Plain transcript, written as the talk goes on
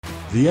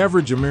The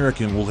average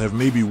American will have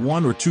maybe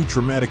 1 or 2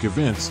 traumatic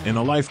events in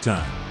a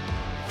lifetime.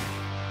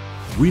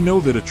 We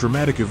know that a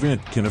traumatic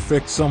event can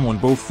affect someone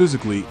both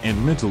physically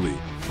and mentally,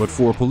 but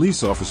for a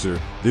police officer,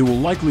 they will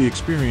likely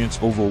experience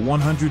over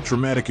 100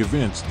 traumatic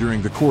events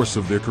during the course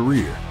of their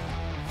career.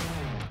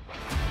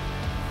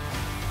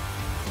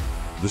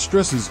 The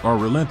stresses are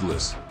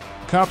relentless.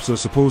 Cops are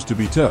supposed to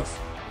be tough.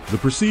 The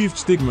perceived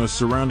stigma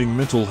surrounding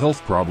mental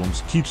health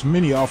problems keeps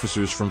many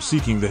officers from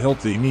seeking the help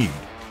they need.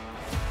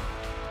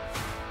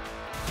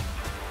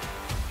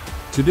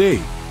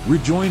 Today, we're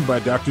joined by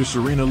Dr.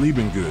 Serena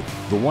Liebengood,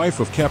 the wife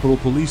of Capitol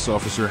Police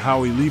Officer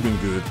Howie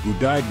Liebengood, who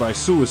died by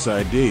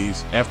suicide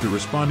days after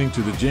responding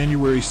to the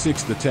January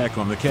 6th attack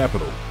on the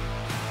Capitol.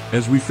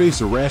 As we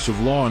face a rash of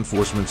law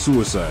enforcement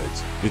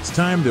suicides, it's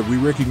time that we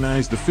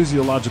recognize the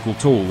physiological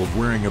toll of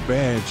wearing a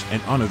badge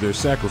and honor their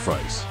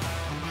sacrifice.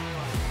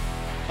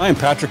 I am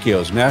Patrick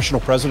Yoes,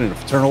 National President of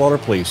Fraternal Order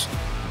Police.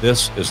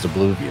 This is the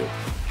Blue View.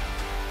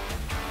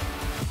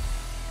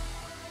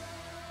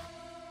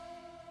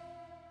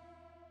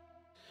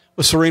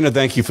 Well, Serena,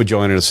 thank you for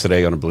joining us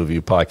today on the Blue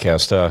View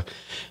podcast.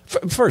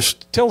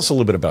 First, tell us a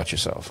little bit about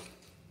yourself.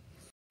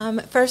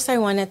 First, I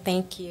want to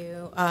thank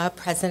you,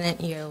 President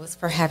Yoes,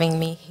 for having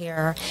me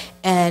here,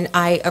 and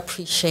I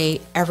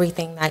appreciate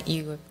everything that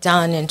you have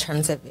done in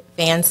terms of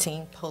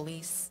advancing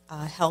police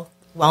health,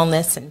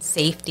 wellness, and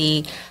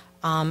safety.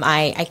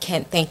 I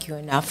can't thank you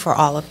enough for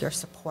all of your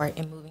support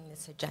in moving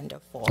this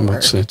agenda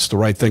forward. It's the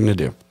right thing to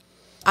do.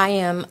 I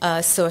am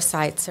a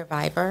suicide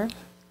survivor.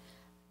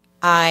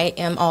 I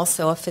am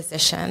also a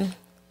physician.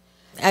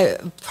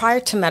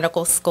 Prior to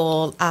medical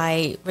school,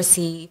 I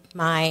received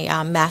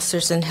my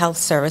Master's in Health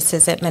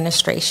Services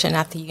Administration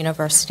at the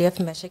University of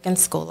Michigan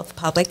School of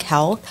Public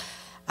Health.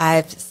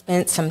 I've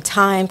spent some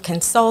time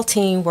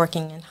consulting,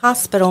 working in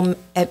hospital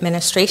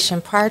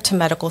administration prior to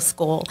medical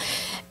school.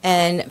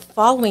 And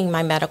following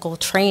my medical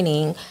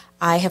training,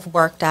 I have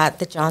worked at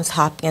the Johns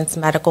Hopkins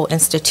Medical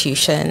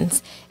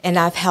Institutions, and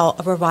I've held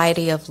a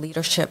variety of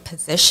leadership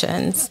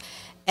positions.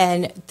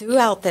 And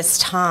throughout this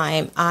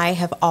time, I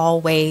have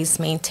always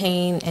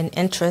maintained an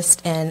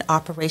interest in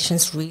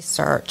operations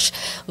research,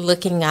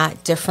 looking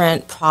at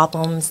different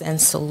problems and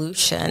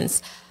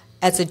solutions.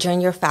 As a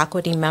junior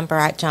faculty member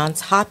at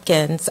Johns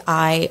Hopkins,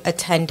 I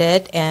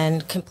attended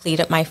and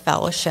completed my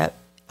fellowship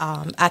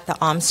at the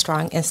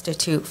Armstrong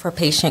Institute for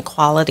Patient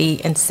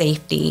Quality and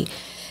Safety.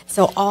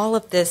 So all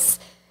of this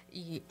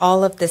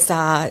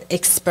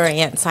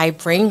experience I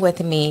bring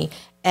with me.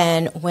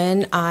 And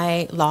when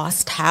I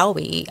lost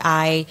Howie,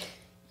 I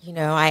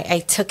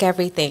took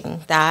everything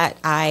that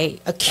I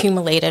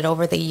accumulated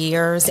over the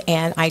years,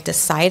 and I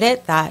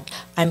decided that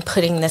I'm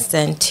putting this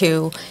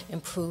into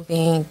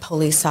improving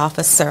police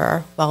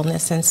officer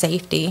wellness and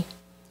safety.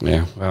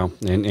 Yeah, well,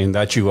 and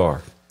that you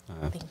are.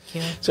 Thank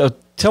you. So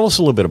tell us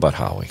a little bit about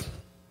Howie.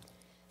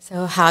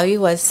 So Howie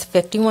was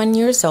 51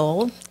 years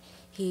old.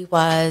 He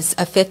was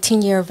a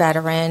 15-year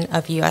veteran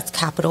of U.S.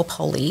 Capitol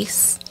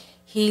Police.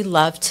 He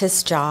loved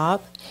his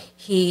job.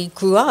 He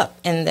grew up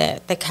in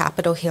the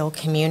Capitol Hill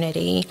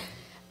community,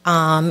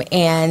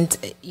 and,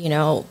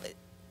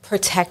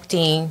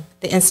 protecting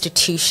the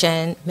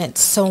institution meant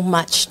so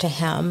much to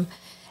him.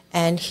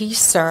 And he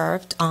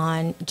served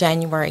on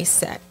January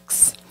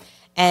 6th.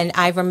 And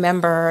I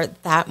remember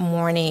that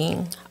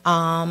morning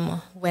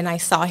when I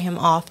saw him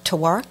off to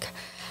work,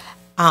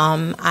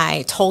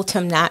 I told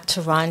him not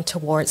to run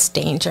towards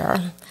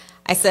danger.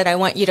 I said, I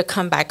want you to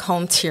come back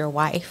home to your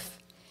wife.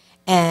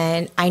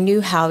 And I knew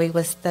Howie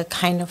was the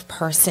kind of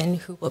person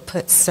who would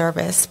put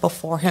service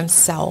before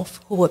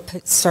himself, who would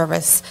put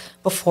service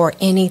before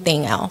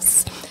anything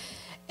else.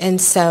 And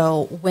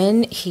so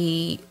when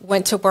he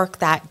went to work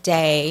that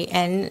day,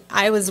 and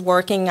I was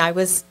working, I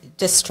was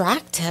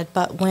distracted,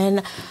 but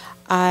when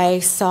I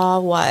saw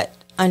what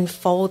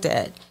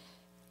unfolded,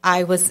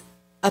 I was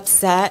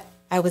upset,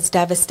 I was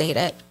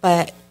devastated.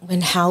 But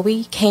when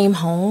Howie came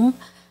home,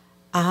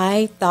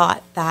 I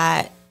thought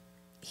that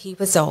he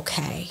was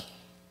okay.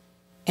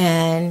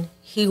 And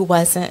he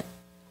wasn't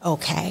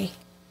okay.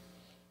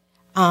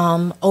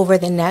 Over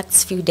the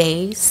next few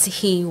days,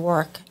 he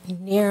worked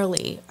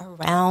nearly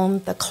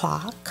around the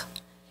clock.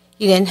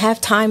 He didn't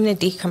have time to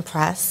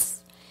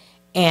decompress.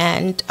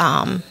 And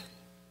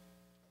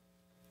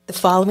the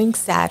following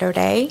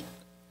Saturday,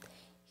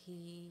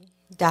 he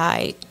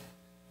died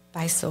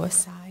by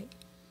suicide.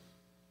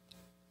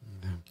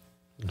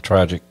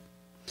 Tragic.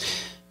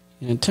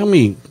 And tell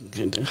me,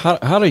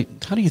 how do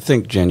you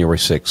think January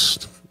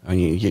 6th? I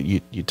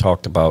mean, you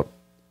talked about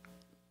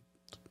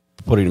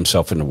putting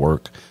himself into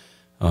work.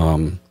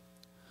 How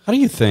do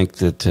you think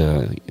that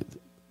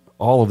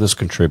all of this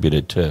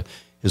contributed to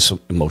his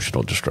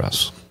emotional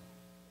distress?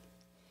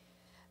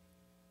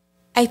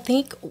 I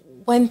think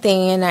one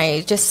thing, and I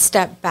just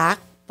stepped back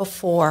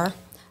before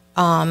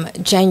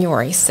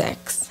January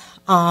 6th,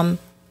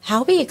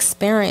 how we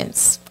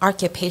experience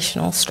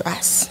occupational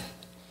stress,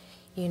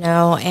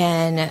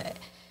 and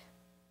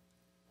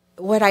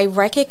what I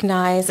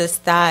recognize is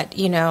that,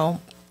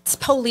 it's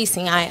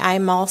policing.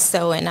 I'm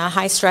also in a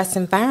high-stress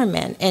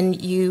environment,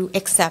 and you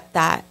accept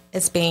that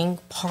as being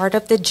part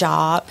of the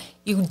job.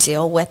 You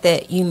deal with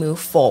it, you move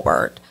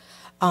forward.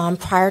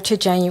 Prior to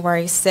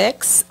January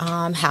 6th,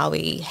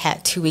 Howie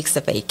had 2 weeks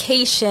of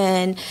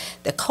vacation.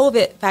 The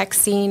COVID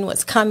vaccine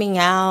was coming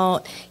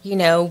out. You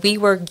know, we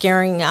were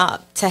gearing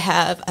up to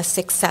have a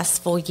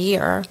successful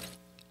year.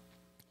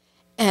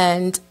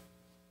 And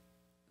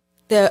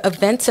the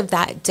events of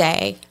that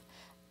day,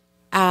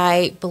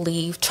 I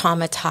believe,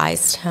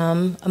 traumatized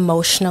him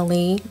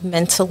emotionally,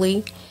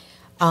 mentally.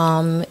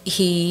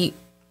 He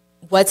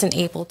wasn't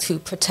able to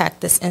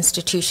protect this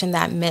institution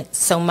that meant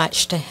so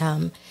much to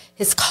him.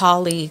 His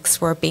colleagues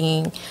were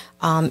being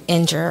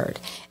injured.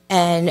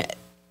 And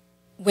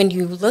when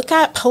you look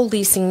at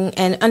policing,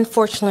 and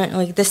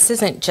unfortunately, this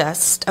isn't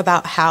just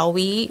about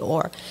Howie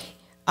or,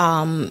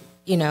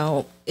 you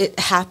know, it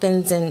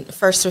happens in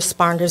first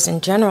responders in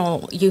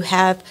general. You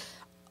have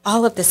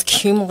all of this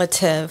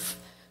cumulative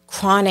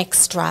chronic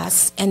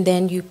stress, and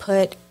then you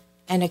put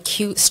an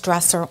acute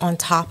stressor on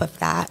top of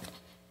that.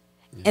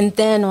 And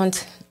then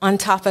on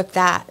top of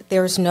that,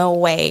 there's no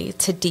way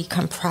to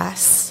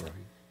decompress.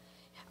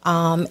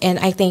 And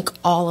I think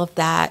all of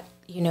that,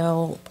 you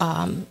know,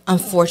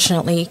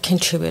 unfortunately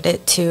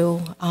contributed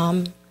to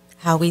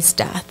Howie's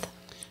death.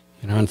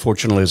 You know,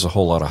 unfortunately, there's a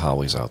whole lot of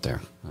Howies out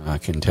there. I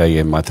can tell you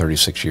in my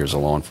 36 years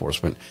of law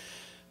enforcement,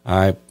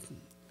 I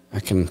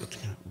can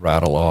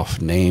rattle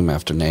off name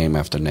after name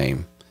after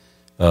name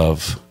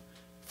of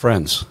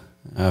friends,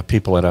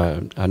 people that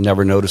I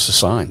never noticed the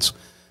signs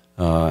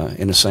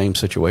in the same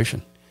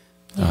situation.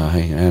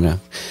 And I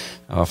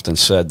often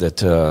said that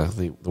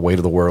the weight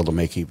of the world will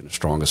make even the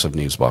strongest of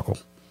knees buckle.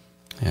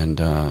 And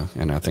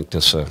I think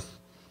this, you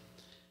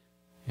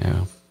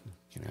know,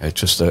 it's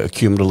just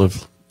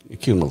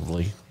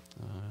cumulatively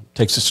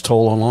takes its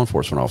toll on law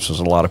enforcement officers.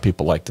 And a lot of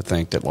people like to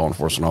think that law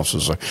enforcement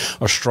officers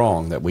are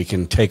strong, that we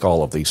can take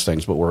all of these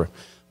things, but we're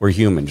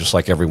human, just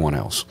like everyone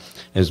else.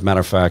 As a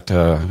matter of fact,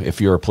 if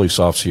you're a police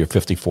officer, you're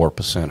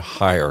 54%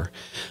 higher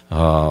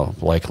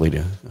likely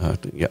to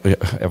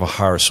have a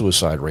higher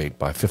suicide rate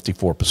by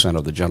 54%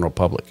 of the general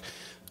public,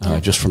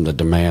 just from the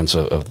demands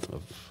of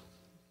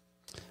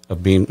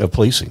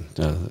policing,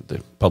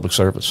 the public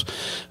service.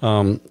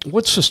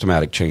 What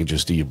systematic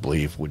changes do you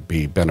believe would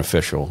be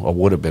beneficial, or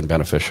would have been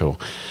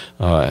beneficial,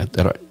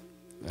 that are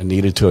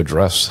needed to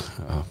address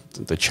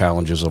the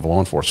challenges of a law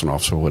enforcement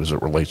officer as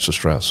it relates to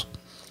stress?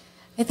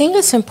 I think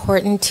it's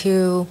important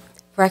to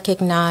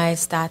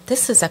recognize that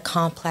this is a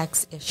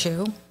complex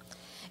issue,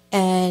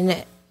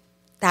 and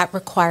that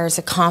requires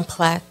a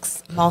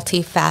complex,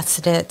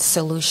 multifaceted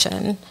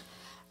solution.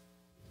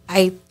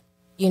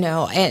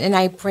 And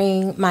I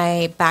bring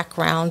my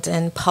background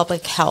in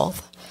public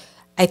health.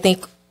 I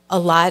think a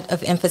lot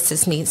of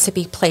emphasis needs to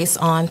be placed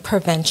on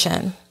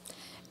prevention.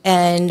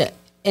 And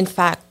in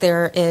fact,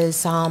 there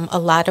is a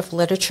lot of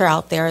literature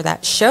out there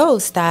that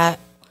shows that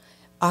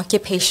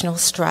occupational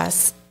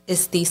stress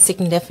is the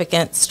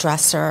significant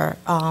stressor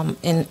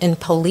in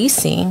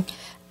policing,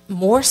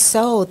 more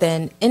so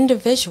than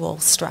individual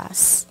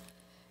stress.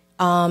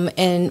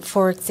 And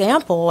for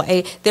example,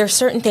 there are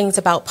certain things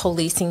about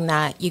policing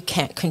that you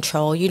can't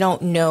control. You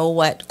don't know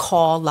what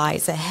call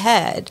lies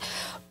ahead.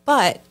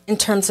 But in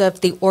terms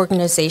of the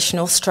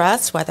organizational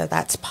stress, whether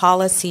that's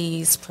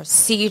policies,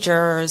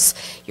 procedures,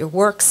 your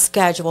work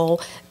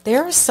schedule,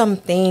 there are some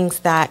things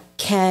that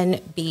can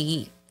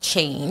be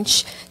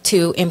change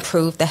to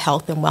improve the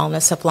health and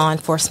wellness of law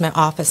enforcement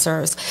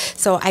officers.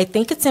 So I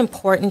think it's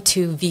important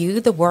to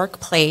view the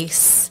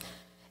workplace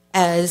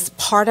as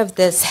part of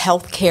this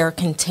healthcare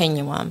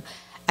continuum.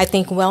 I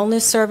think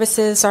wellness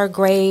services are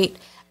great.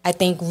 I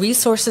think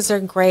resources are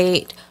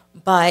great.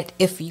 But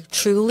if you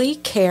truly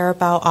care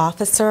about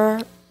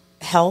officer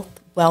health,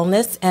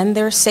 wellness, and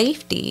their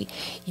safety,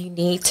 you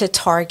need to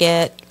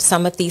target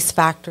some of these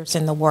factors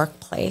in the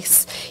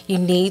workplace. You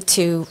need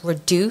to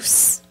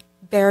reduce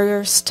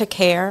barriers to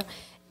care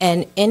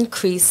and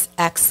increase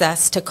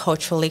access to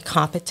culturally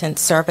competent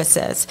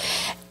services.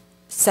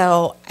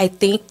 So I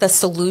think the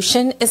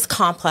solution is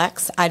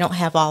complex. I don't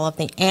have all of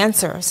the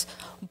answers,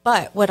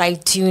 but what I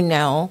do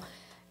know,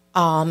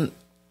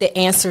 the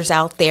answers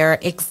out there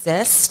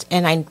exist,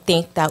 and I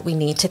think that we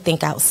need to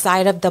think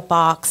outside of the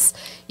box,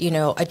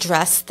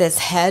 address this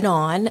head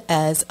on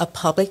as a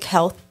public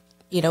health,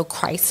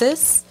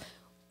 crisis,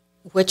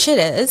 which it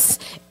is,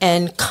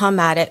 and come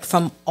at it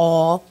from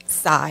all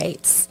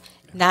sides.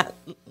 Not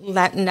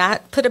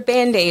put a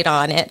Band-Aid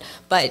on it,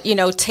 but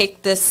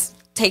take this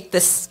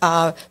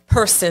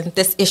person,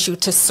 this issue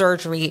to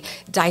surgery,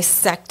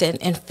 dissect it,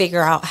 and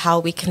figure out how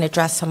we can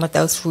address some of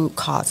those root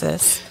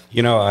causes.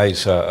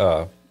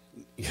 Law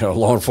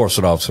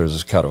enforcement officers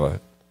is kind of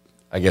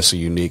a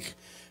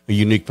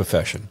unique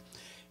profession,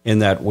 in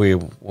that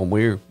when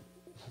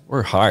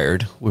we're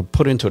hired, we're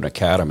put into an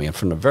academy, and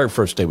from the very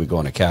first day we go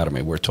in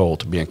academy, we're told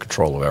to be in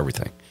control of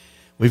everything.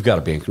 We've got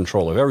to be in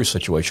control of every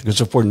situation,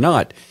 because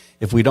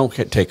if we don't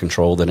take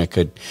control, then it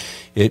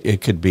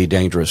could be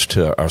dangerous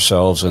to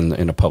ourselves and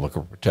the public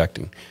we're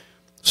protecting.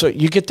 So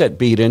you get that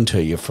beat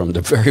into you from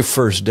the very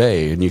first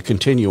day, and you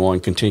continue on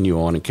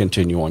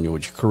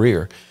with your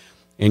career,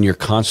 and you're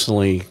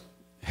constantly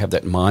have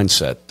that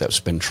mindset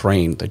that's been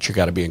trained that you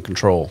got to be in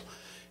control,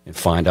 and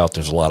find out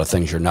there's a lot of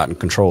things you're not in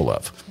control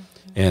of.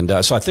 And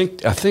so I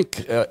think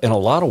in a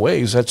lot of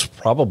ways that's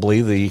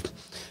probably the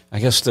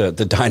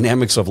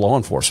dynamics of law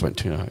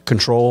enforcement,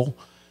 control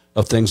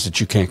of things that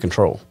you can't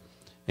control.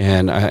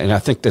 And I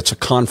think that's a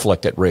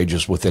conflict that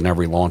rages within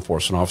every law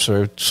enforcement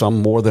officer,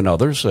 some more than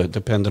others,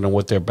 depending on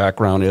what their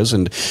background is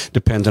and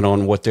depending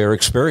on what their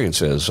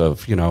experience is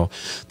of, the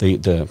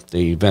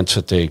events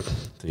that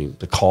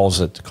the calls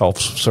that the call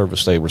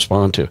service they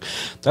respond to.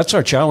 That's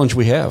our challenge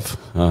we have.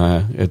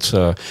 And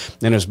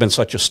there's been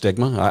such a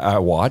stigma. I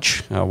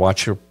watch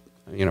your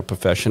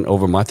profession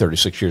over my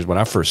 36 years. When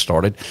I first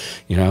started,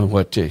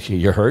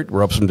 you're hurt,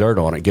 rub some dirt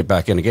on it, get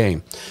back in the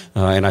game.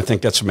 And I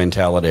think that's a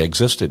mentality that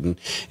existed.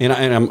 And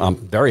I'm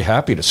very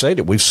happy to say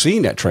that we've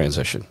seen that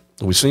transition.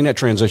 We've seen that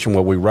transition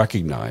where we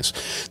recognize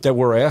that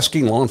we're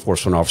asking law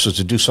enforcement officers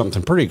to do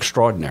something pretty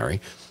extraordinary,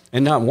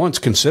 and not once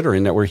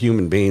considering that we're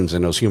human beings,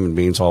 and those human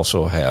beings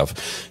also have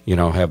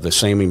the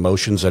same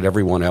emotions that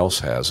everyone else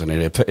has. And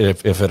if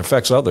it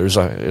affects others,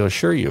 I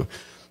assure you,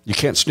 you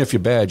can't sniff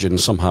your badge and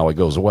somehow it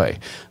goes away.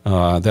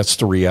 That's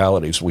the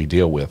realities we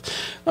deal with.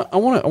 I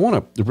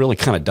want to really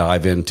kind of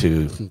dive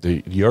into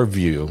your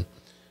view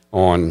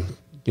on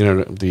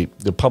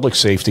the Public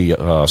Safety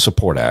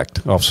Support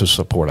Act, Officer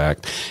Support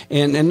Act,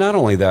 and not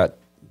only that,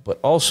 but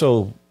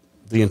also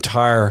the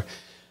entire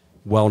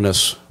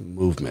wellness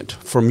movement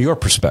from your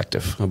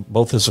perspective,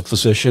 both as a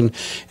physician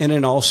and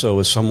then also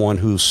as someone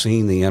who's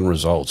seen the end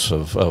results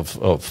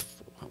of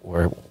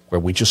where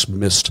we just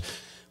missed.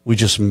 We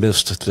just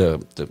missed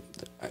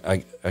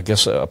I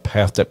guess a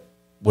path that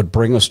would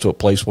bring us to a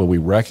place where we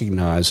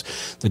recognize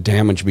the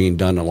damage being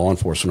done to law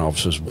enforcement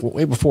officers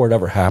way before it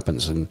ever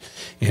happens, and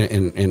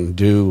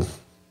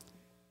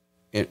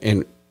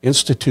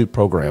institute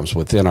programs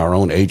within our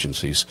own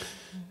agencies,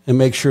 and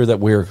make sure that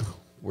we're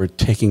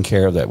taking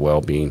care of that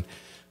well-being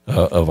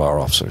of our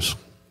officers.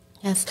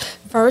 Yes.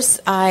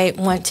 First, I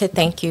want to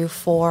thank you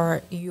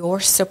for your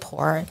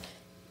support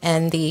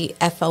and the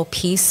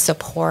FOP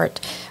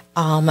support.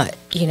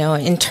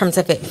 In terms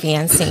of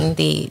advancing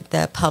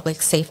the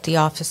Public Safety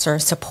Officer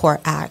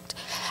Support Act.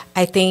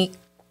 I think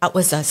that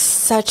was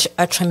such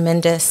a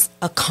tremendous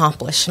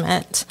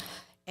accomplishment.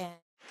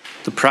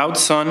 The proud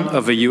son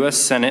of a U.S.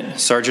 Senate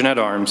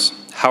Sergeant-at-Arms,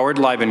 Howard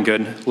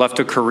Liebengood left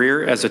a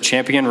career as a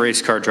champion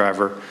race car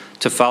driver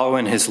to follow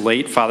in his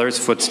late father's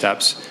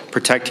footsteps,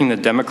 protecting the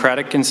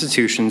democratic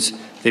institutions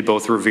they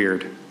both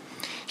revered.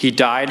 He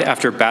died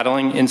after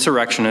battling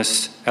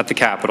insurrectionists at the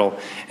Capitol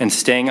and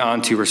staying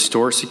on to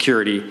restore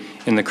security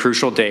in the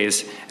crucial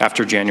days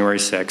after January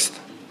 6th.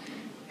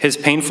 His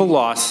painful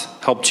loss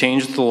helped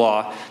change the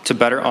law to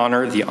better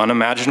honor the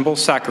unimaginable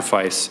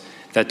sacrifice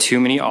that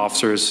too many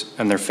officers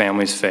and their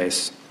families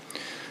face.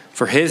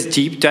 For his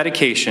deep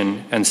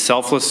dedication and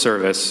selfless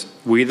service,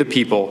 we the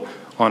people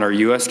honor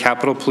U.S.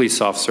 Capitol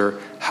Police Officer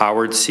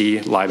Howard C.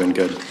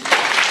 Liebengood.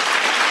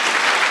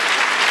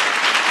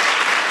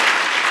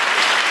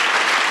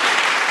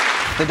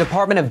 The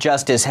Department of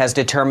Justice has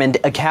determined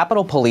a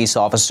Capitol Police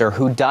officer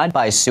who died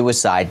by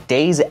suicide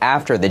days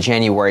after the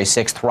January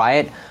 6th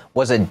riot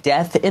was a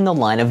death in the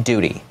line of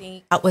duty.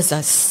 That was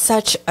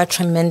such a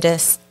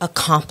tremendous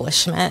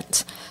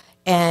accomplishment.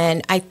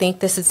 And I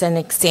think this is an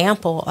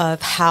example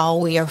of how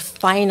we are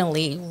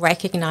finally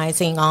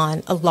recognizing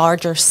on a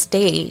larger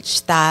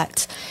stage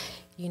that,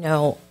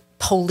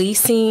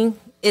 policing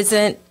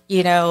isn't,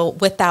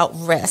 without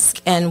risk.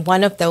 And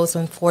one of those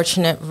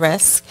unfortunate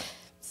risks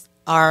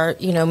are,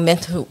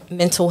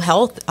 mental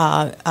health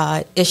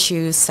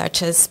issues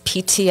such as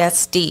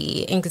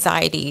PTSD,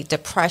 anxiety,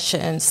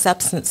 depression,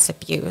 substance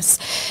abuse.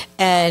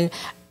 And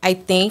I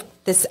think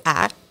this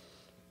act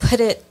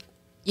put it,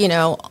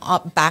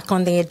 back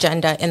on the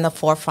agenda in the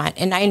forefront.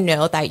 And I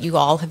know that you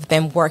all have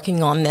been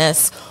working on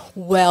this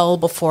well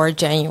before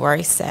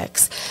January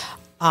 6th.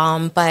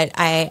 But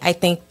I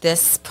think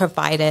this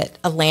provided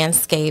a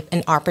landscape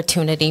and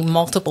opportunity,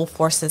 multiple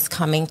forces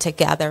coming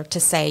together to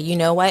say, you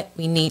know what,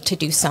 we need to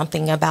do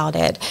something about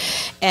it.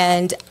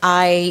 And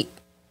my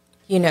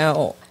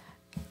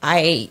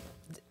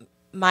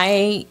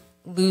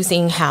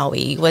losing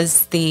Howie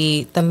was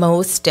the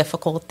most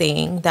difficult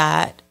thing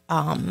that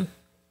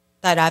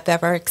I've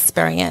ever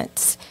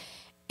experienced.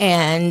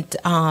 And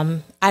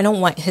I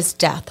don't want his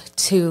death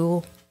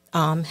to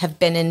have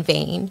been in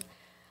vain,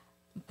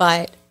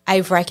 but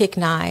I've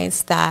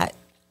recognized that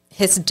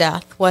his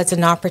death was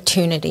an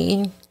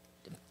opportunity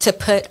to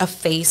put a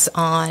face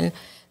on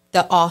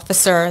the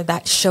officer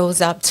that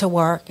shows up to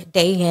work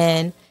day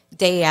in,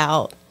 day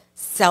out,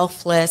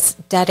 selfless,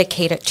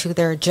 dedicated to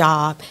their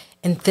job.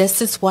 And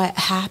this is what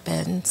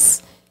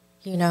happens.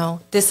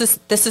 This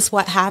is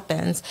what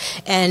happens.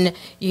 And,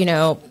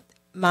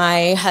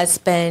 my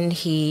husband,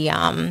 he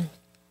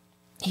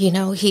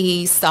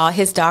saw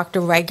his doctor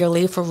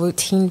regularly for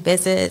routine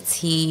visits.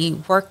 He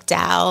worked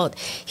out.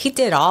 He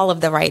did all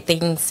of the right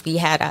things. We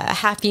had a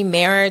happy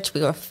marriage.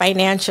 We were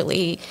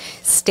financially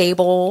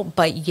stable,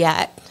 but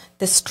yet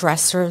the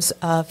stressors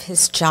of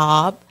his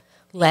job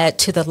led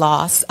to the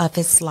loss of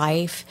his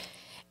life.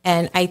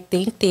 And I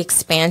think the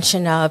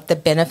expansion of the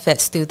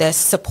benefits through this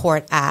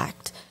Support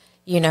Act,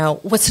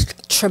 was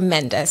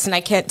tremendous. And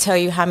I can't tell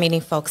you how many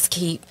folks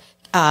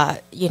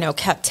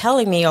kept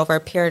telling me over a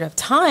period of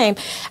time,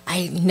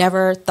 I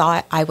never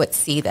thought I would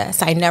see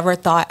this. I never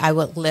thought I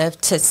would live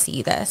to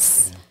see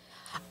this.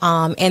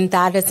 And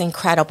that is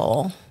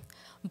incredible.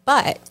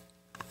 But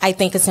I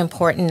think it's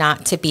important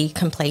not to be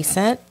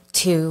complacent,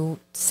 to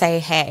say,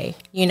 hey,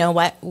 you know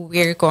what,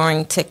 we're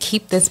going to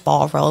keep this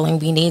ball rolling.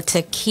 We need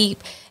to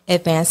keep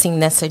advancing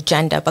this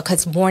agenda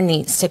because more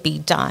needs to be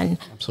done.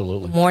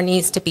 Absolutely. More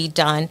needs to be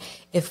done.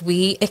 If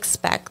we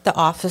expect the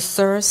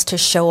officers to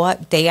show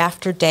up day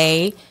after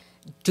day,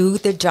 do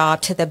the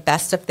job to the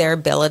best of their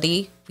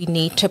ability, we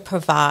need to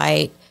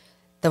provide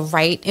the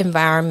right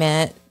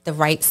environment, the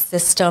right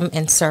system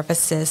and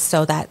services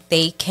so that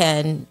they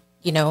can,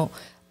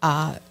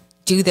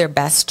 do their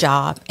best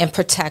job and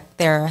protect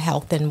their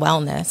health and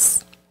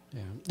wellness.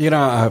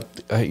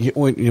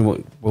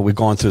 When we've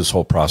gone through this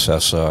whole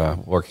process,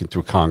 working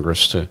through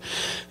Congress to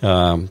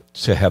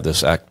have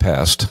this act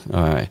passed,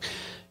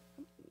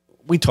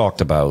 we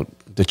talked about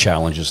the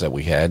challenges that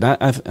we had. And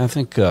I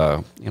think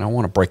I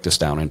want to break this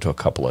down into a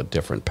couple of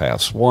different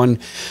paths. One,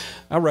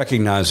 I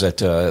recognize that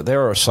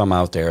there are some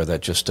out there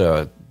that just,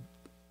 I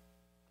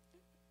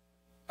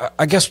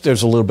guess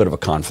there's a little bit of a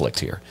conflict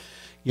here.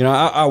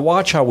 I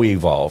watch how we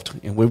evolved,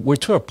 and we're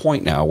to a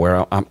point now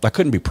where I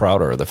couldn't be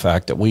prouder of the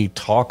fact that we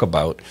talk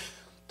about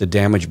the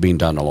damage being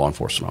done to law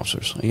enforcement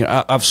officers.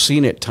 I've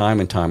seen it time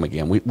and time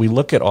again. We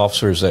look at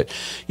officers that,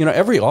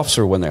 every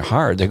officer when they're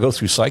hired, they go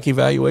through psych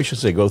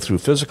evaluations, they go through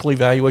physical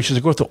evaluations,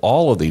 they go through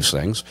all of these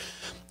things,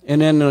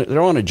 and then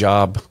they're on a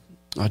job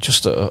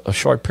just a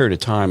short period of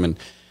time,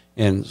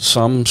 and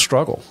some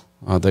struggle.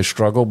 They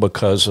struggle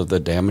because of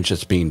the damage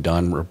that's being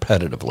done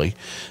repetitively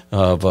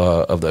of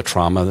the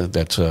trauma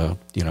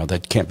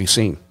that can't be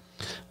seen.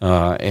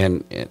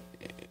 And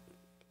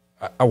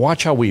I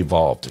watch how we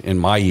evolved in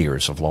my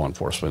years of law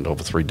enforcement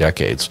over 3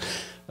 decades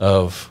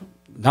of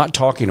not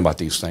talking about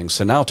these things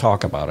to now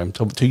talk about them,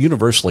 to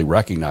universally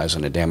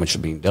recognizing the damage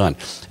that's being done.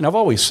 And I've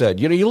always said,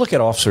 you look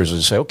at officers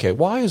and say, okay,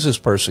 why is this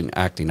person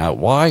acting out?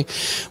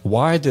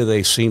 Why do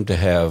they seem to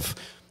have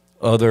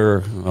other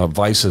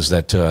vices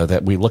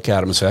that we look at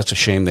them and say, that's a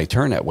shame they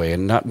turn that way,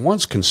 and not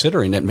once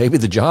considering that maybe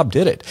the job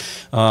did it.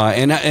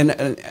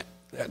 And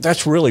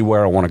that's really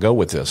where I want to go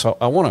with this.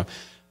 I want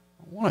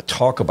to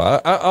talk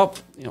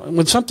about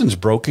when something's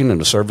broken in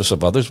the service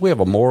of others, we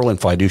have a moral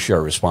and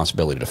fiduciary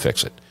responsibility to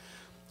fix it.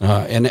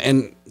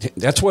 And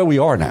that's where we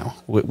are now.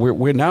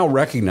 We're now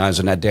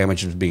recognizing that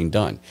damage is being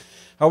done.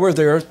 However,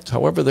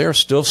 there are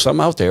still some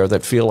out there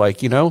that feel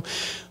like,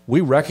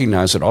 we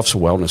recognize that officer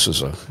wellness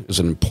is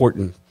an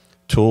important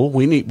tool.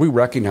 We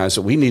recognize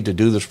that we need to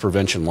do this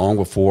prevention long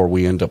before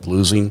we end up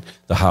losing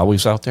the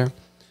Howies out there.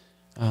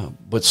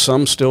 But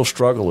some still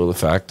struggle with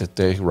the fact that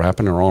they're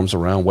wrapping their arms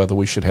around whether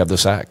we should have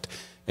this act.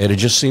 And it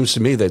just seems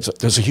to me that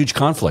there's a huge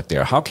conflict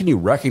there. How can you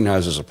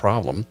recognize as a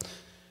problem,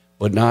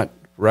 but not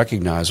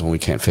recognize when we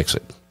can't fix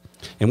it?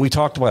 And we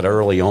talked about it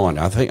early on.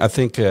 I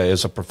think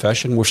as a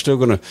profession, we're still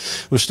going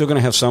to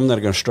have some that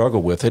are going to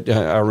struggle with it.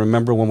 I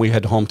remember when we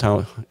had the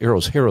Hometown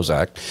Heroes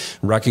Act,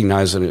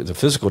 recognizing that the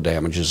physical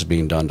damage is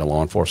being done to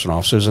law enforcement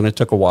officers, and it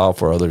took a while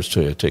for others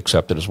to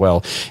accept it as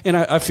well. And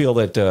I feel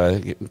that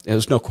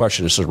there's no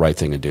question this is the right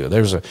thing to do.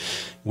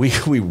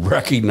 We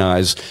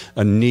recognize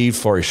a need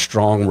for a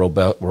strong,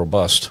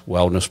 robust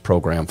wellness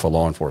program for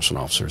law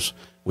enforcement officers.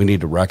 We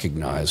need to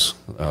recognize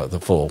the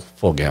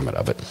full gamut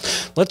of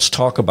it. Let's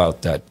talk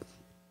about that.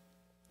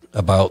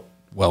 About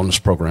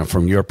wellness program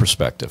from your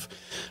perspective,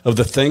 of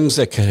the things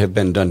that could have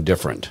been done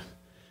different.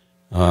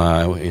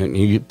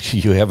 You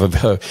have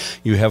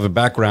a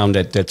background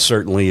that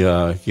certainly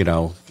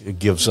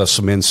gives us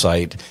some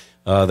insight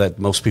that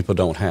most people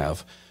don't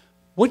have.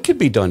 What could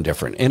be done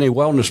different in a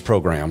wellness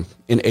program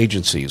in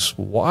agencies?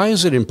 Why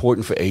is it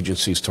important for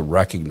agencies to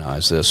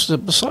recognize this,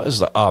 besides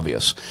the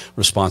obvious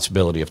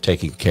responsibility of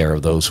taking care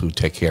of those who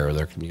take care of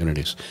their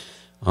communities?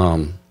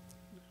 Tell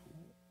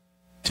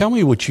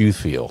me what you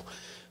feel.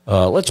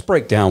 Let's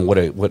break down what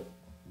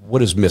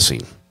is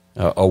missing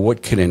or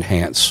what can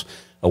enhance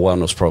a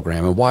wellness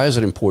program, and why is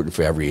it important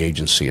for every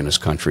agency in this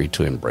country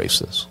to embrace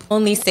this?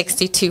 Only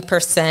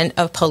 62%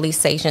 of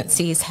police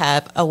agencies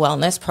have a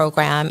wellness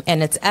program,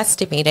 and it's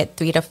estimated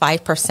 3 to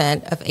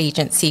 5% of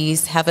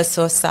agencies have a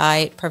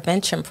suicide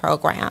prevention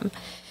program.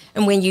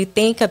 And when you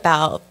think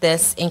about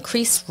this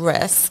increased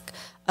risk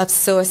of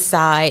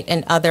suicide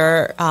and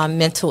other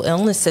mental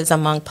illnesses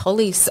among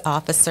police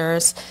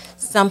officers,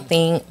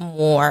 something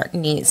more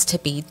needs to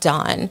be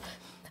done.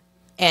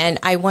 And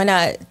I want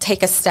to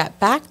take a step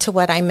back to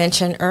what I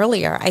mentioned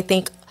earlier. I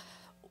think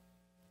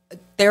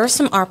there are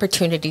some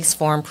opportunities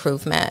for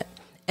improvement.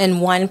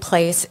 And one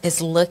place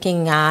is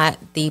looking at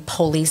the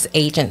police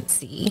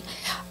agency.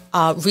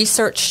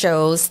 Research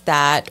shows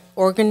that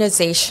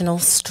organizational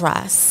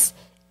stress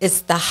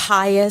is the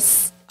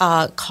highest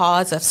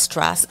cause of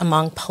stress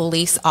among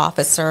police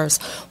officers,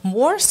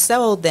 more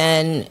so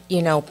than,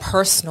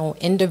 personal,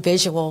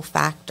 individual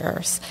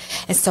factors.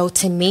 And so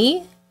to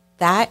me,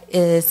 that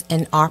is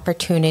an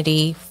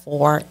opportunity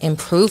for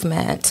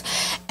improvement.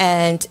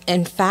 And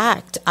in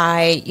fact,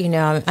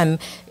 I'm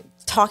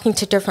talking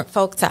to different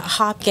folks at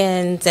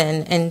Hopkins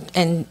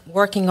and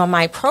working on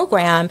my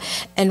program.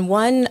 And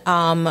one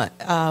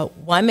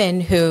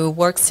woman who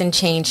works in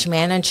change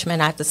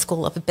management at the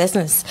School of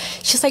Business,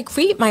 she's like,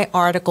 read my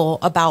article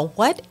about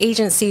what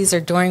agencies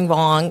are doing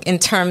wrong in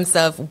terms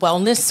of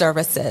wellness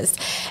services.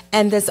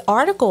 And this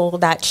article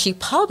that she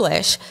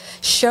published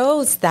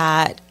shows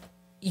that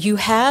you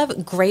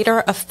have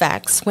greater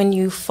effects when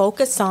you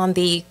focus on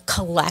the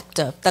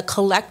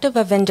collective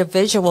of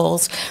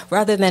individuals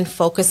rather than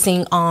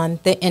focusing on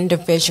the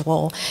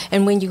individual.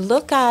 And when you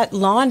look at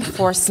law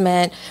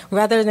enforcement,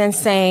 rather than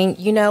saying,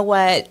 you know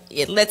what,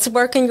 let's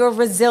work on your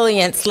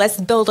resilience,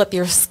 let's build up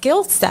your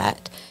skill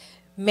set,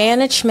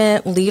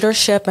 management,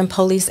 leadership, and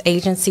police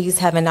agencies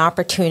have an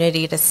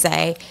opportunity to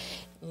say,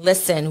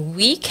 listen,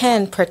 we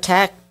can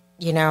protect,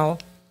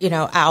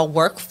 our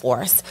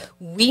workforce.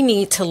 We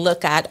need to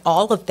look at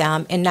all of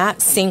them and not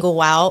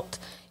single out,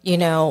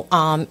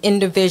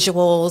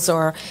 individuals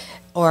or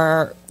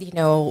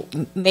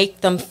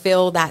make them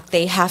feel that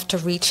they have to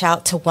reach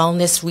out to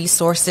wellness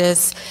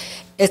resources.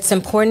 It's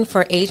important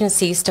for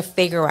agencies to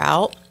figure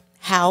out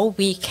how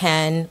we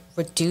can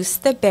reduce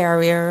the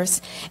barriers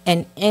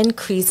and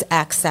increase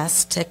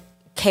access to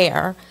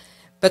care,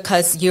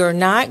 because you're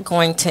not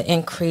going to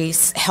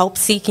increase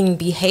help-seeking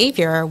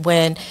behavior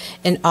when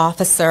an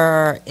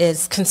officer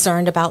is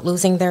concerned about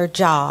losing their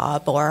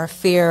job or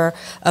fear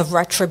of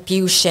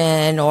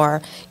retribution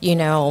or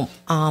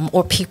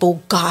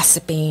people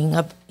gossiping,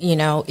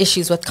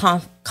 issues with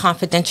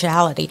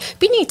confidentiality.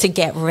 We need to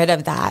get rid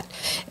of that.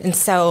 And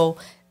so,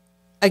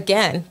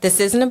 again, this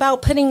isn't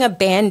about putting a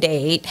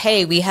Band-Aid.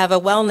 Hey, we have a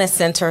wellness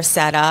center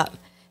set up.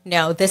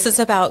 No, this is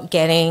about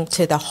getting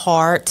to the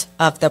heart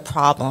of the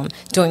problem,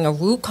 doing a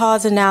root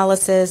cause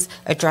analysis,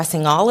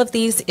 addressing all of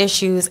these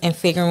issues, and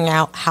figuring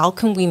out how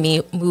can we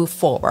move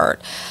forward.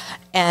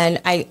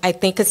 And I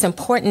think it's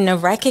important to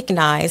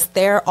recognize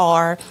there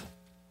are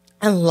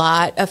a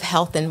lot of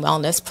health and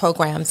wellness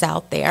programs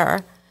out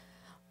there.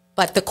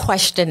 But the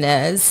question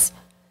is,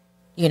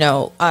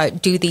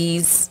 do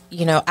these,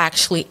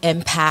 actually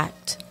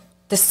impact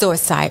the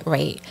suicide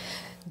rate?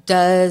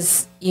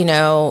 Does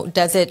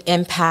it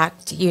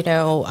impact,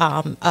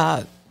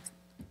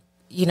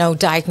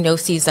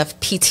 diagnoses of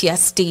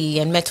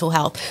PTSD and mental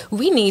health?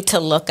 We need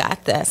to look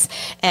at this.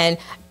 And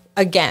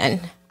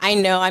again, I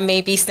know I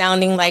may be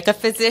sounding like a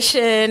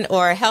physician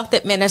or a health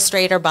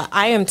administrator, but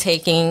I am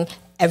taking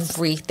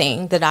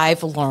everything that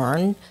I've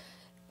learned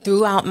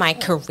throughout my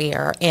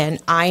career,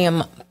 and I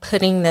am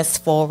putting this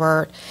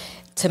forward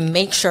to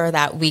make sure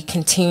that we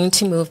continue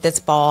to move this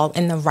ball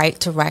in the right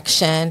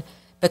direction.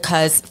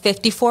 Because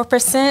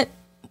 54%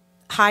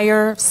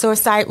 higher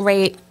suicide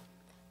rate,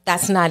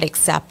 that's not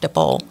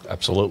acceptable.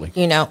 Absolutely.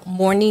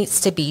 More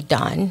needs to be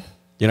done.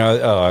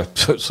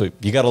 So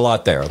you got a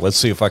lot there. Let's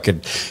see if I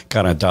could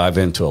kind of dive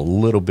into a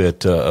little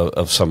bit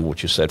of some of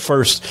what you said.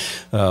 First,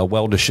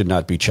 wellness should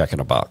not be checking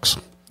a box.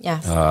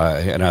 Yes.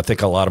 And I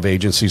think a lot of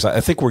agencies,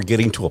 I think we're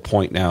getting to a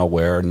point now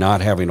where not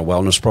having a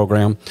wellness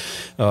program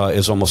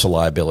is almost a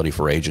liability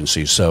for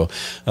agencies. So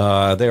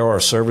there are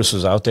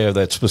services out there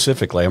that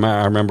specifically,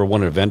 I remember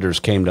one of the vendors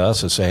came to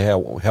us and said, hey,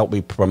 help me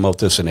promote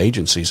this in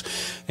agencies.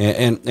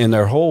 And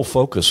their whole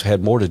focus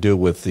had more to do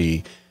with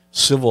the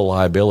civil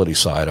liability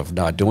side of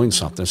not doing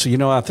something. So,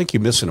 I think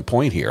you're missing a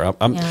point here.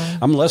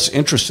 I'm less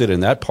interested in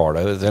that part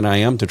of it than I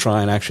am to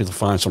try and actually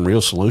find some real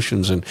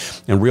solutions and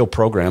real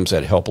programs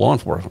that help law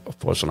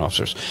enforcement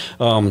officers.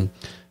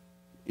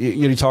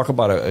 You talk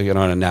about an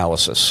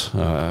analysis,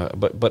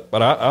 but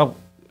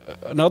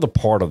another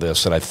part of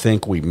this that I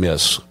think we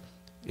miss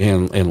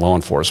in law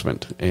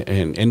enforcement,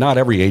 and not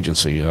every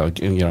agency,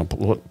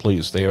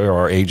 please, there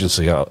are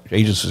agencies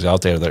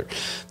out there that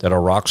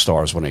are rock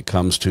stars when it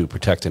comes to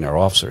protecting our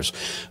officers,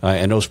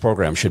 and those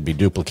programs should be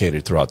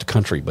duplicated throughout the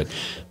country.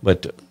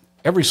 But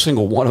every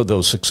single one of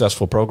those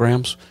successful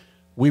programs,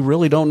 we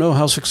really don't know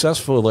how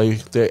successful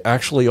they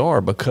actually are,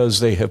 because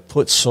they have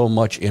put so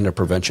much in the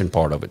prevention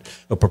part of it,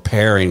 of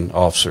preparing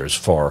officers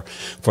for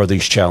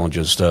these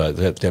challenges,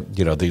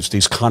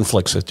 these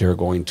conflicts that they're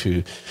going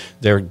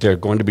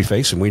to be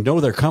facing. We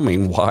know they're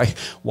coming. Why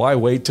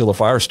wait till the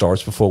fire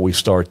starts before we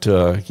start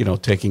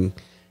taking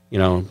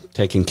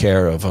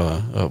care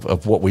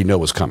of what we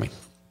know is coming?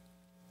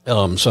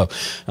 So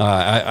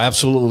I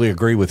absolutely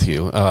agree with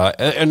you.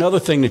 Another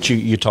thing that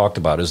you talked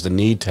about is the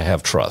need to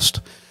have trust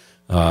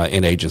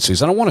in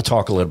agencies. And I want to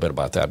talk a little bit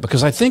about that,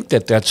 because I think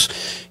that's,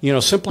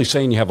 simply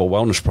saying you have a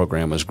wellness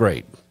program is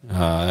great.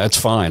 That's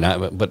fine.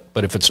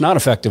 But if it's not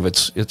effective,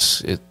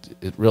 it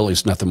really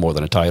is nothing more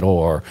than a title.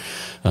 Or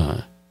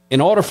in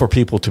order for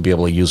people to be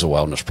able to use a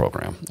wellness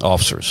program,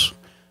 officers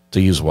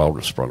to use a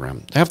wellness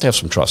program, they have to have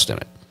some trust in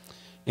it.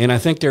 And I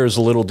think there is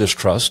a little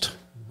distrust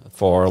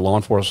for law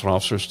enforcement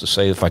officers to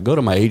say, if I go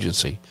to my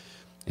agency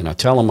and I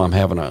tell them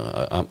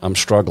I'm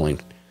struggling,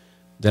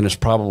 then it's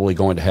probably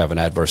going to have an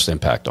adverse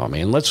impact on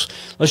me. And let's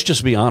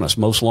just be honest.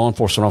 Most law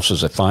enforcement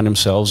officers that find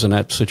themselves in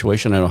that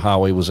situation, I know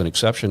Howie was an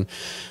exception,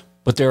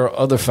 But there are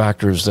other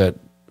factors that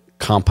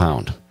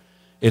compound.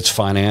 It's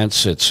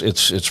finance,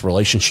 it's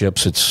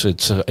relationships, it's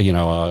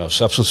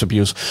substance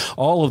abuse.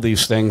 All of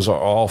these things are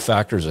all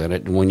factors in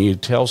it. And when you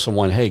tell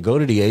someone, hey, go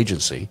to the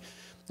agency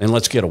and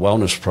let's get a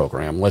wellness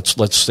program,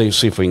 let's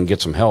see if we can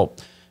get some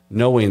help,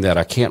 knowing that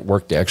I can't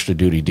work the extra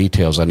duty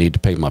details, I need to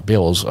pay my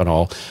bills and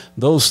all,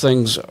 those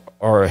things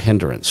are a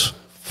hindrance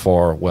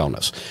for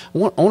wellness. I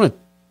want to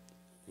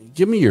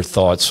give me your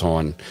thoughts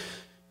on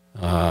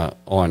a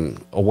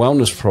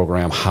wellness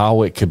program,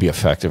 how it could be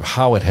effective,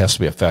 how it has to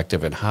be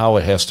effective, and how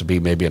it has to be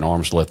maybe an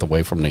arm's length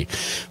away from the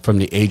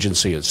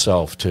agency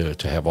itself to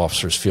have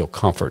officers feel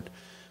comfort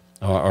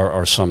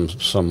or some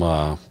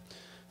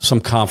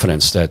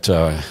confidence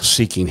that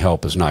seeking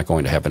help is not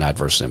going to have an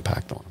adverse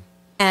impact on them.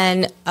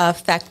 An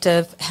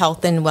effective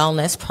health and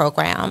wellness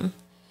program,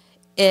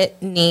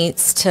 it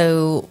needs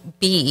to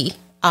be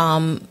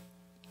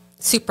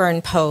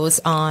superimpose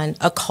on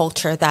a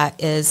culture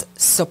that is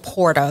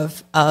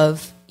supportive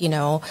of,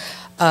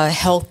 a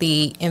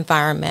healthy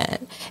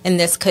environment. And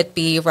this could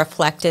be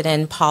reflected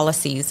in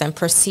policies and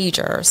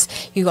procedures.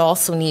 You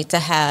also need to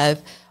have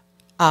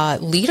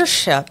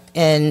leadership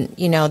in,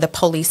 the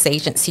police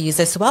agencies,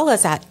 as well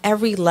as at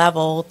every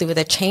level through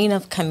the chain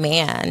of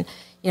command,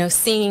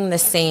 singing the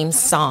same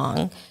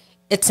song.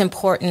 It's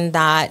important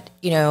that,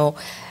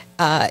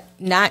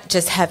 not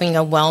just having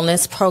a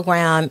wellness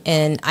program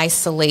in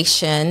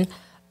isolation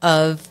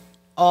of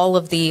all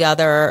of the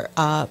other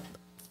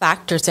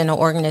factors in an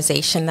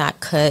organization that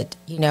could,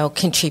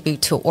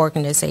 contribute to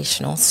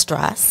organizational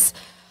stress.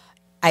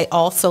 I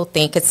also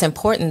think it's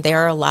important. There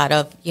are a lot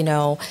of,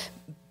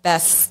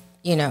 best,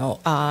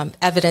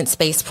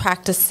 evidence-based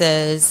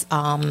practices,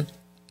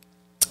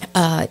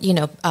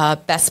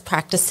 best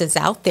practices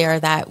out there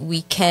that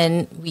we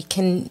can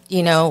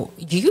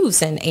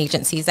use in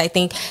agencies. I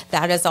think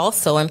that is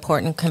also an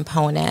important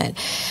component.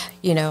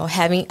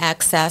 Having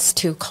access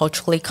to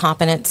culturally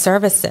competent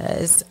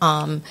services,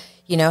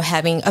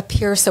 having a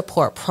peer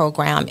support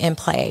program in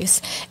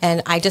place.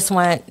 And I just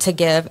want to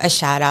give a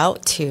shout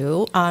out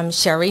to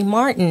Sherry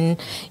Martin,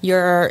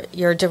 your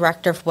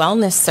Director of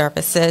Wellness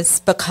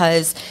Services,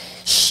 because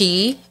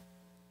she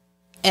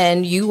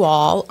and you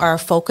all are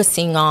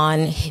focusing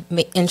on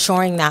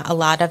ensuring that a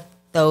lot of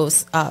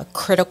those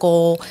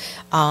critical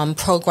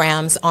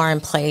programs are in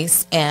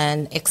place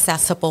and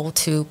accessible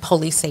to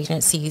police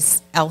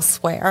agencies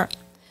elsewhere.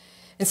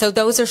 And so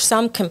those are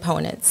some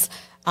components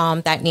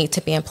that need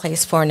to be in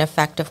place for an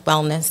effective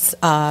wellness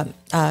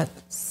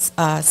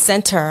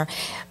center.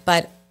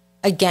 But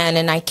again,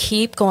 and I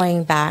keep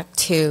going back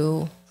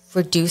to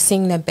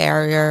reducing the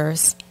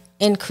barriers,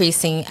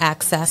 increasing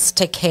access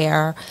to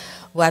care,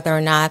 whether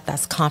or not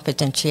that's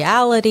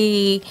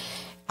confidentiality,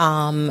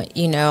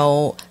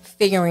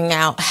 figuring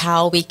out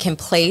how we can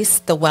place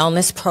the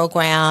wellness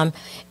program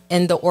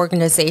in the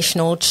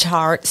organizational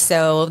chart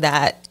so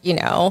that, you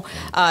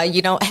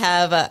don't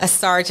have a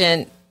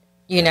sergeant,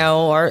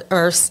 or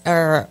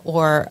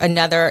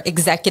another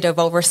executive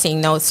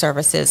overseeing those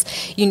services.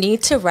 You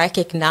need to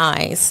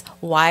recognize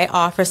why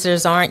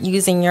officers aren't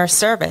using your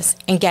service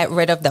and get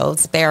rid of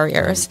those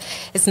barriers.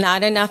 It's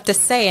not enough to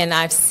say, and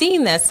I've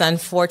seen this,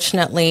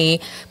 unfortunately,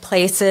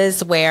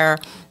 places where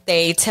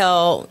they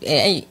tell,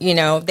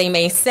 they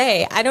may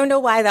say, I don't know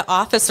why the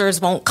officers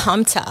won't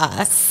come to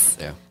us.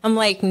 Yeah. I'm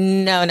like,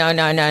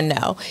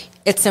 no.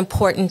 It's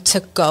important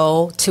to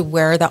go to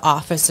where the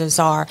officers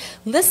are.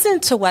 Listen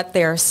to what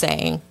they're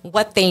saying,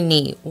 what they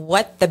need,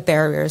 what the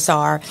barriers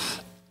are.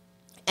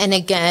 And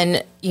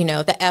again,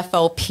 the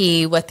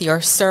FOP with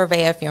your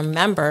survey of your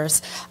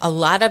members, a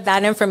lot of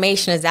that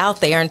information is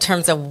out there in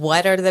terms of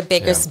what are the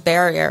biggest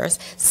barriers.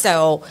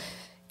 So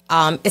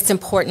it's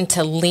important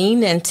to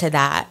lean into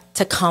that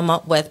to come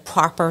up with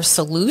proper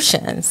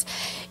solutions.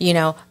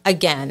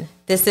 Again,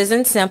 this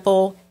isn't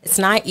simple. It's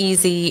not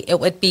easy. It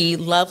would be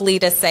lovely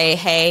to say,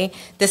 hey,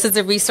 this is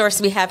a resource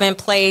we have in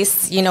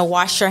place,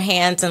 wash your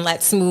hands and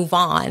let's move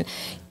on.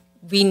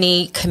 We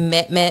need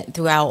commitment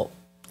throughout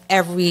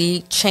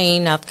every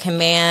chain of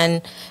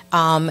command,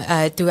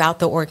 throughout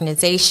the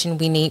organization.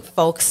 We need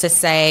folks to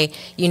say,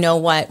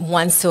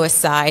 one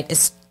suicide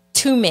is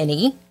too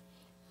many,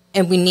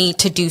 and we need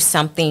to do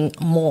something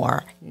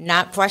more.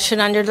 Not brush it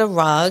under the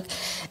rug,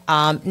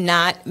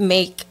 not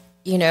make,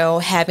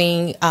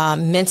 having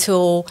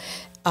mental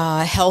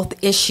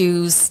health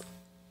issues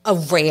a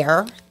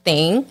rare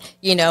thing.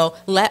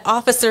 Let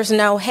officers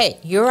know, hey,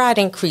 you're at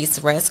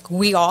increased risk.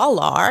 We all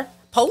are.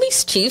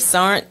 Police chiefs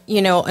aren't,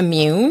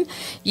 immune,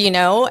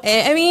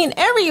 I mean,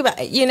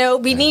 everybody,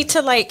 we need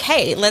to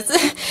hey,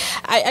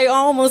 I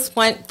almost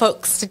want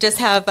folks to just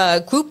have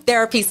a group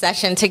therapy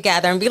session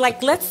together and be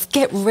like, let's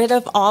get rid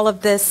of all of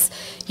this,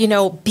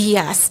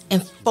 BS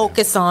and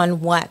focus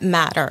on what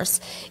matters.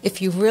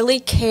 If you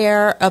really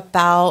care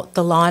about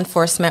the law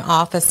enforcement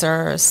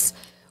officers,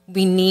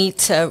 we need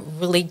to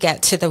really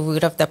get to the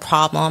root of the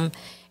problem.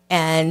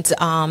 And,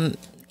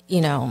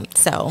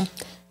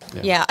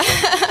 Yeah.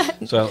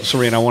 So,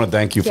 Serena, I want to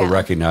thank you for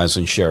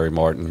recognizing Sherry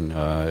Martin,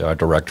 our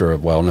Director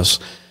of Wellness,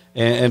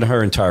 and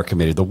her entire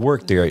committee. The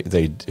work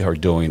they are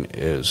doing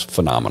is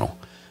phenomenal,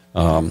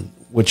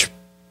 which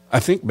I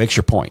think makes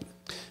your point.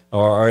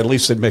 Or at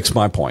least it makes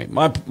my point.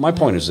 My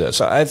point is this.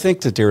 I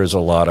think that there is a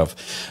lot of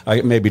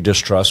maybe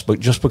distrust, but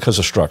just because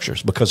of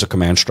structures, because of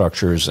command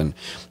structures and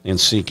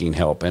seeking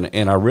help.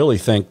 And I really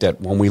think that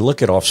when we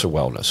look at officer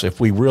wellness, if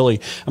we really,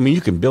 I mean,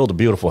 you can build a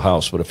beautiful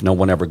house, but if no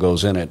one ever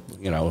goes in it,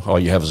 all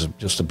you have is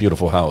just a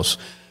beautiful house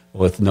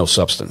with no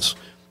substance.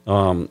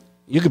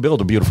 You could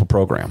build a beautiful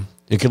program.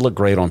 It could look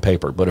great on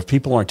paper, but if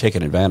people aren't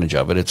taking advantage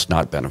of it, it's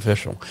not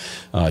beneficial.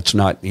 It's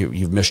not,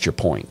 you've missed your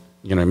point,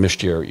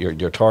 missed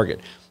your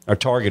target. Our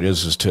target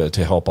is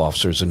to help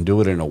officers and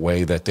do it in a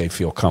way that they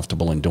feel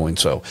comfortable in doing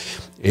so.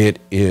 It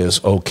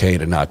is okay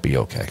to not be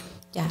okay.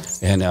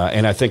 Yes. And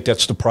I think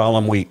that's the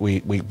problem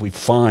we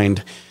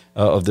find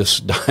of this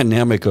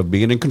dynamic of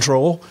being in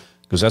control,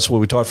 because that's what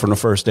we taught from the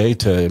first day,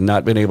 to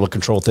not being able to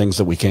control things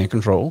that we can't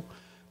control,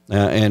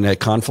 and that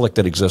conflict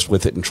that exists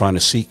with it, and trying to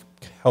seek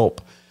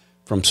help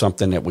from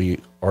something that we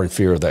are in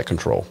fear of that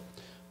control.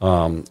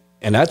 And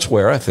that's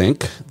where I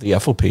think the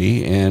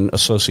FOP and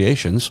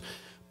associations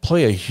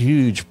play a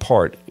huge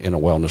part in a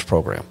wellness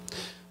program.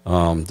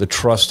 The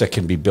trust that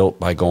can be built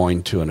by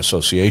going to an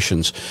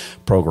association's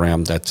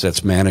program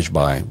that's managed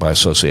by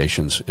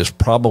associations is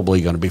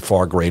probably going to be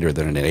far greater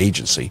than an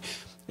agency.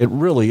 It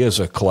really is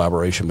a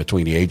collaboration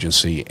between the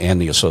agency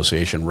and the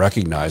association,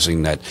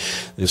 recognizing that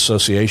the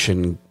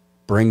association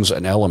brings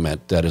an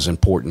element that is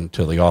important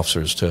to the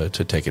officers to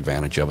take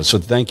advantage of it. So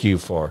thank you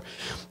for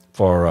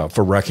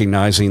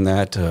recognizing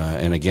that,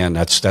 and again,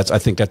 I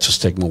think that's a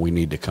stigma we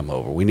need to come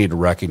over. We need to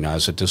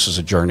recognize that this is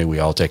a journey we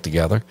all take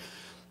together,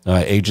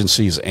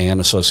 agencies and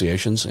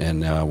associations,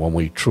 and when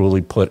we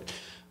truly put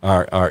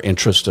our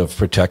interest of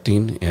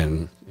protecting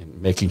and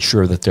making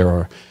sure that there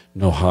are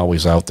no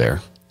Howies out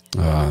there,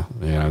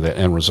 the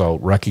end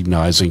result,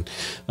 recognizing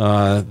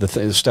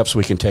the steps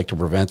we can take to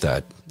prevent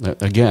that.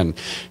 Again,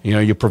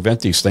 you prevent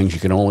these things, you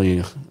can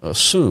only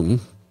assume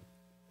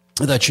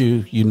that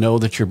you know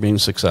that you're being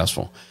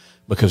successful,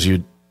 because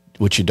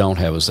what you don't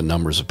have is the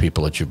numbers of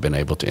people that you've been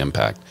able to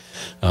impact.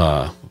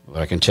 I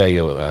can tell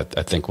you, I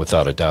think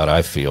without a doubt,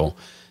 I feel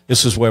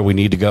this is where we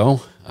need to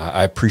go.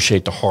 I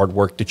appreciate the hard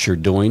work that you're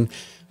doing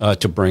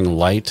to bring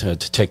light, to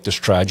take this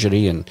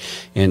tragedy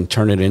and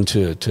turn it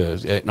into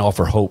and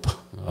offer hope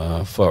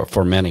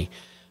for many.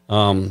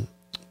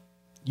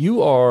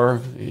 You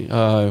are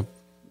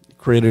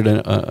created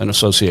an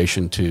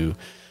association to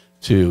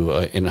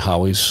in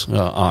Howie's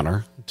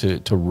honor,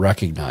 to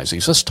recognize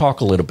these. Let's talk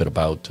a little bit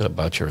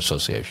about your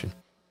association.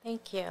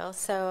 Thank you.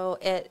 So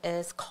it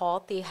is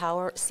called the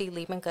Howard C.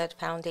 Liebengood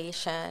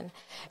Foundation,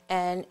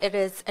 and it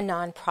is a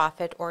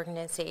nonprofit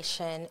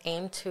organization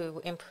aimed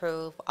to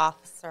improve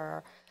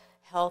officer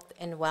health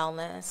and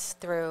wellness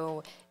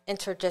through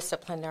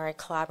interdisciplinary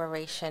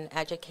collaboration,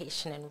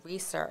 education, and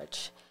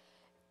research.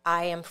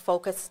 I am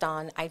focused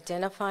on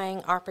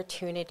identifying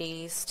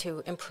opportunities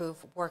to improve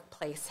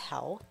workplace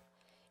health,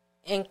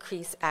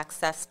 increase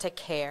access to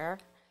care,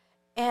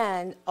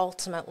 and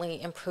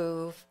ultimately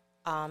improve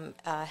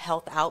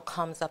health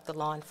outcomes of the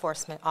law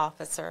enforcement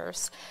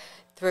officers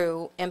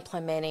through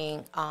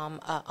implementing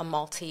a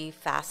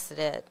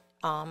multifaceted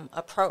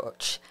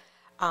approach.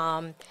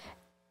 I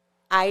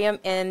am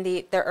in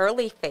the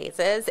early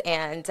phases,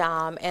 and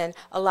a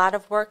lot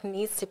of work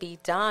needs to be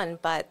done,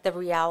 but the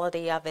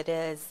reality of it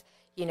is,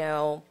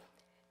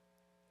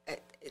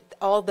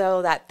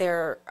 although that there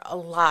are a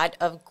lot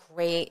of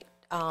great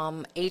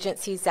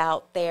agencies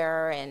out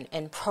there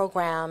and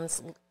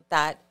programs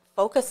that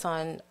focus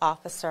on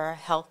officer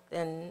health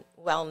and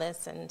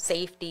wellness and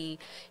safety,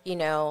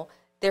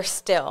 there's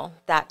still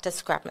that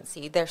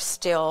discrepancy. There's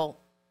still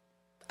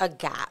a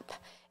gap.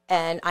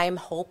 And I'm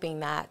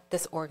hoping that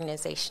this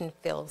organization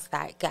fills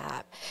that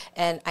gap.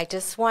 And I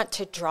just want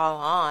to draw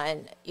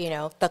on,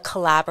 the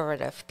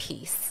collaborative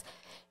piece.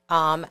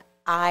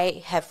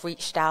 I have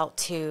reached out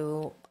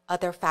to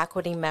other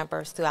faculty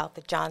members throughout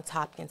the Johns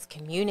Hopkins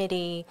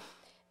community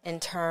in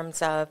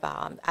terms of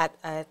at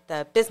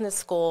the business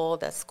school,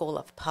 the School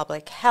of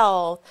Public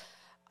Health,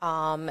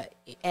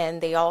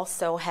 and they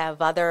also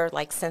have other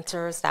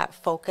centers that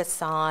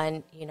focus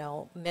on,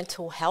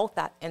 mental health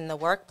in the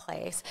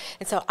workplace.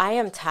 And so I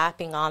am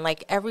tapping on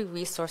every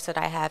resource that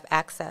I have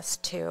access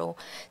to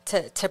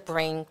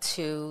bring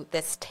to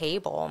this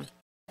table.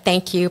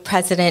 Thank you,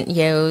 President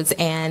Yoes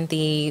and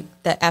the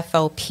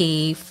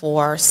FOP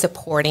for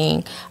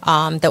supporting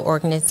the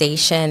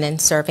organization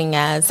and serving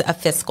as a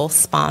fiscal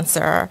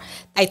sponsor.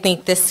 I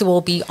think this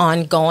will be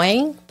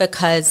ongoing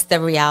because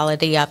the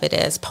reality of it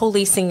is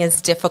policing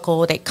is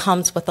difficult. It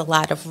comes with a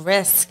lot of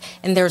risk,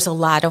 and there's a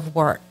lot of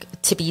work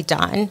to be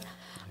done.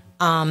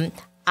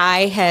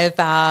 I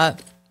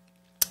have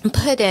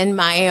put in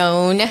my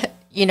own,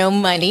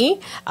 money.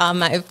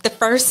 I'm the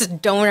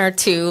first donor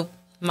to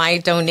my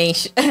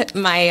donation,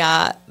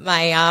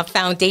 my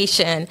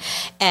foundation,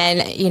 and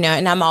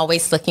and I'm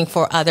always looking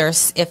for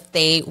others if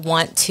they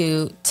want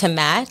to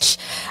match.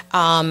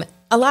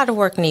 A lot of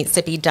work needs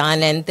to be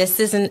done, and this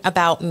isn't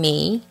about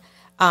me.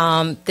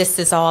 this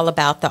is all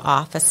about the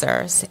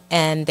officers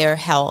and their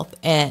health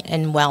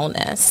and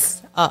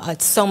wellness.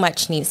 So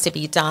much needs to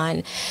be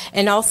done.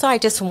 And also, I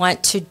just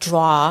want to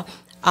draw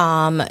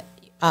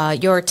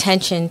your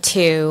attention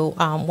to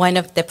one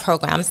of the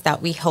programs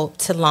that we hope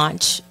to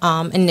launch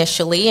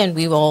initially, and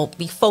we will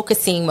be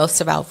focusing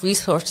most of our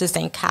resources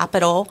and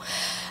capital.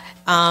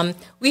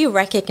 We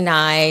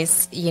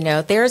recognize,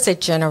 there's a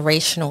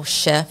generational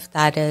shift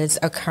that is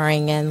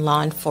occurring in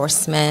law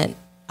enforcement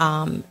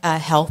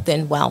health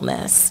and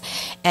wellness.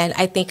 And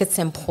I think it's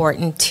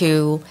important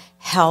to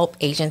help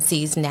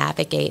agencies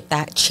navigate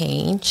that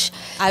change.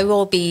 I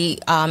will be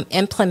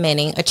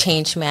implementing a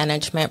change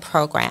management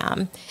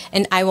program,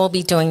 and I will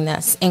be doing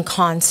this in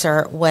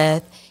concert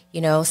with,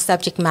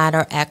 subject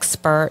matter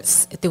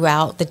experts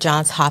throughout the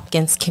Johns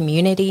Hopkins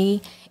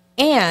community,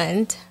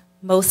 and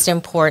most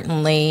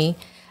importantly,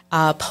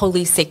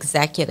 police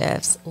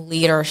executives,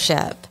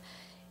 leadership,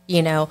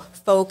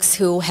 folks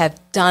who have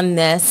done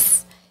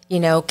this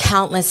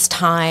countless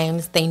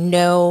times. They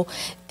know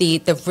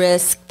the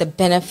risk, the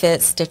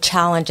benefits, the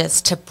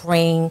challenges to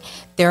bring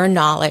their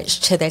knowledge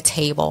to the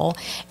table.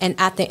 And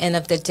at the end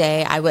of the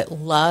day, I would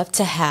love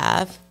to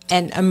have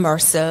an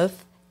immersive,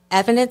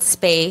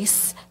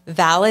 evidence-based,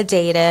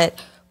 validated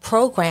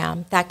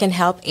program that can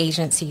help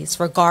agencies,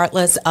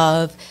 regardless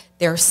of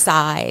their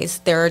size,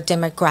 their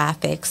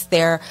demographics,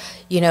 their,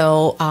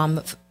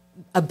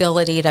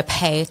 ability to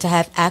pay, to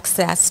have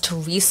access to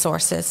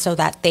resources so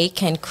that they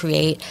can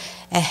create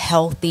a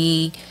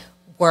healthy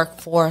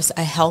workforce,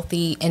 a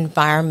healthy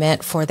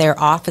environment for their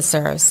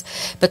officers.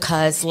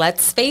 Because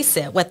let's face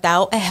it,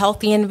 without a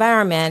healthy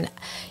environment,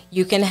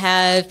 you can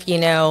have, 5,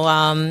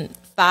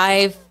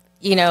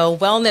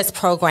 wellness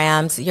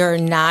programs. You're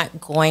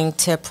not going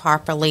to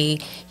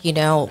properly,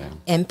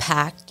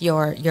 impact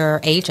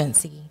your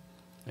agency.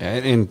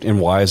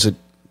 And why is it?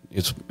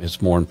 It's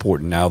more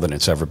important now than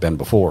it's ever been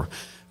before.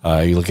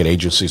 You look at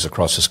agencies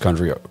across this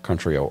country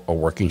are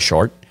working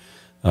short.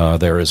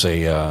 There's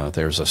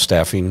a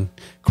staffing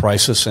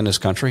crisis in this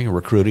country, a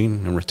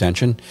recruiting and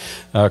retention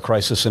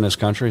crisis in this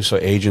country. So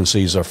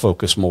agencies are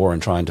focused more on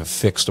trying to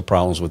fix the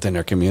problems within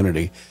their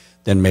community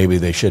than maybe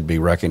they should be,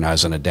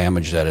 recognizing the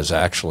damage that is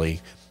actually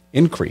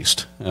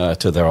increased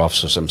to their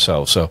officers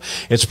themselves. So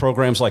it's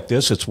programs like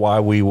this. It's why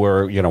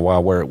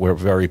we're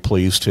very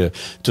pleased to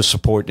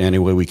support in any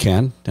way we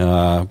can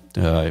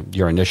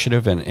your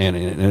initiative, and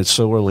it's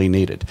sorely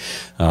needed.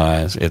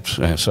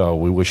 So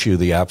we wish you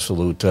the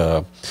absolute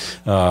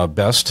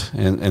best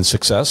and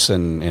success,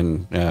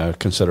 and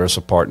consider us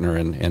a partner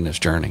in this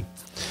journey.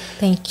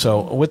 Thank you.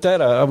 So with that,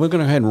 we're going to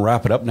go ahead and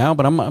wrap it up now.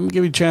 But I'm going to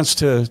give you a chance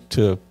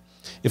to,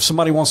 if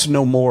somebody wants to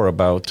know more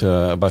about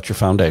your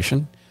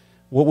foundation,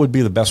 what would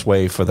be the best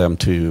way for them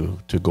to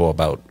go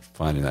about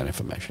finding that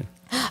information?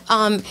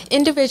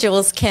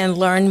 Individuals can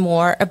learn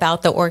more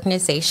about the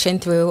organization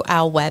through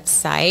our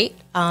website,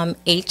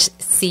 hclf.org,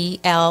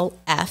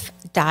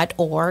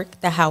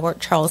 the Howard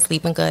Charles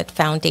Liebengood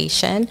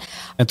Foundation.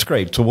 That's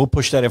great. So we'll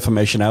push that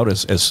information out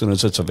as soon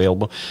as it's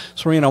available.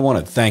 Serena, I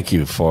want to thank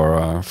you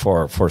for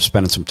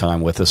spending some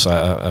time with us.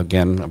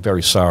 Again, I'm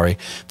very sorry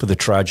for the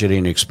tragedy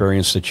and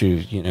experience that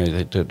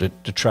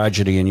the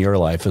tragedy in your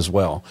life as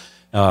well.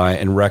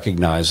 And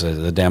recognize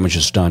the damage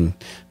is done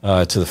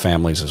to the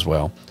families as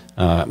well.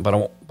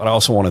 But I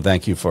also want to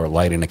thank you for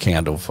lighting a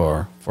candle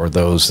for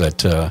those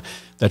that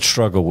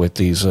struggle with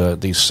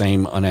these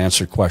same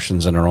unanswered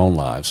questions in their own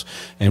lives,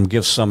 and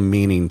give some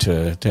meaning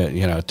to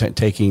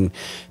taking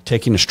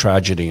this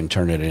tragedy and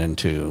turn it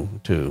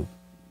into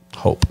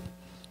hope.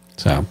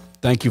 So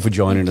thank you for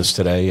joining us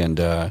today, and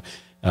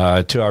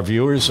to our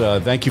viewers,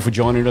 thank you for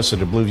joining us at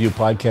the Blue View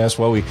Podcast.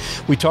 Well,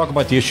 we talk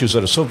about the issues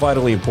that are so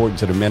vitally important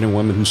to the men and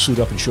women who suit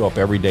up and show up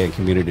every day in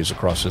communities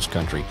across this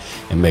country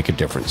and make a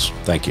difference.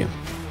 Thank you.